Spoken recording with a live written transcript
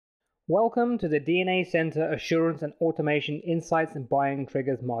Welcome to the DNA Center Assurance and Automation Insights and Buying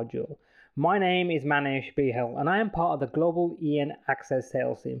Triggers module. My name is Manish Behel and I am part of the Global EN Access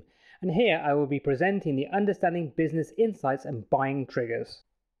sales team. And here I will be presenting the Understanding Business Insights and Buying Triggers.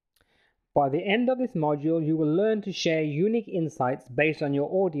 By the end of this module, you will learn to share unique insights based on your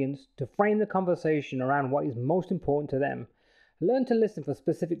audience to frame the conversation around what is most important to them. Learn to listen for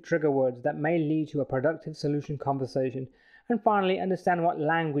specific trigger words that may lead to a productive solution conversation. And finally, understand what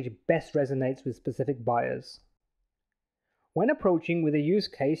language best resonates with specific buyers. When approaching with a use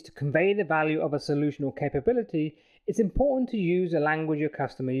case to convey the value of a solution or capability, it's important to use the language your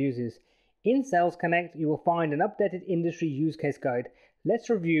customer uses. In SalesConnect, you will find an updated industry use case guide. Let's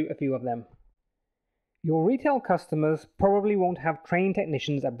review a few of them. Your retail customers probably won't have trained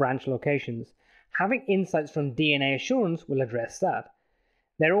technicians at branch locations. Having insights from DNA Assurance will address that.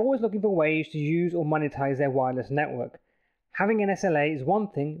 They're always looking for ways to use or monetize their wireless network. Having an SLA is one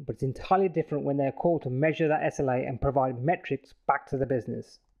thing, but it's entirely different when they're called to measure that SLA and provide metrics back to the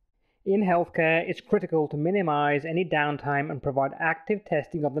business. In healthcare, it's critical to minimize any downtime and provide active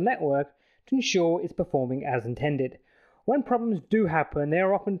testing of the network to ensure it's performing as intended. When problems do happen, they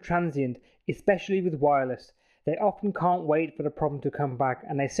are often transient, especially with wireless. They often can't wait for the problem to come back,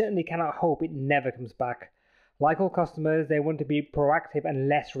 and they certainly cannot hope it never comes back. Like all customers, they want to be proactive and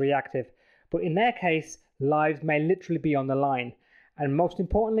less reactive, but in their case, lives may literally be on the line, and most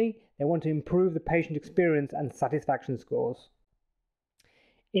importantly, they want to improve the patient experience and satisfaction scores.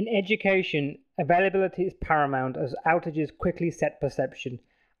 In education, availability is paramount as outages quickly set perception.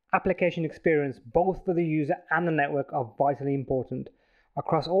 Application experience, both for the user and the network, are vitally important.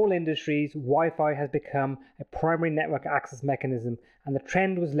 Across all industries, Wi-Fi has become a primary network access mechanism, and the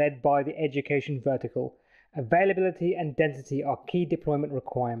trend was led by the education vertical. Availability and density are key deployment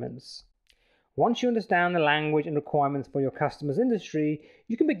requirements. Once you understand the language and requirements for your customer's industry,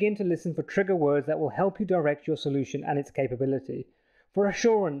 you can begin to listen for trigger words that will help you direct your solution and its capability. For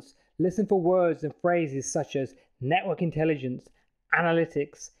assurance, listen for words and phrases such as network intelligence,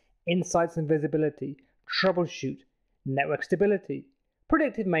 analytics, insights and visibility, troubleshoot, network stability,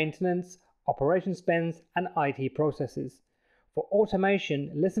 predictive maintenance, operation spends, and IT processes. For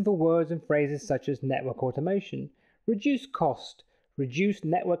automation, listen for words and phrases such as network automation, reduce cost, reduce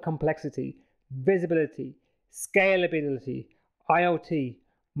network complexity, visibility, scalability, IoT,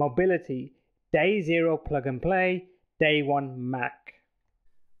 mobility, day zero plug and play, day one Mac.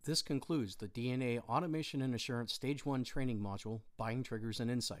 This concludes the DNA Automation and Assurance Stage 1 training module, Buying Triggers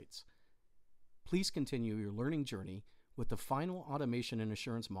and Insights. Please continue your learning journey with the final Automation and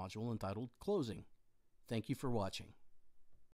Assurance module entitled Closing. Thank you for watching.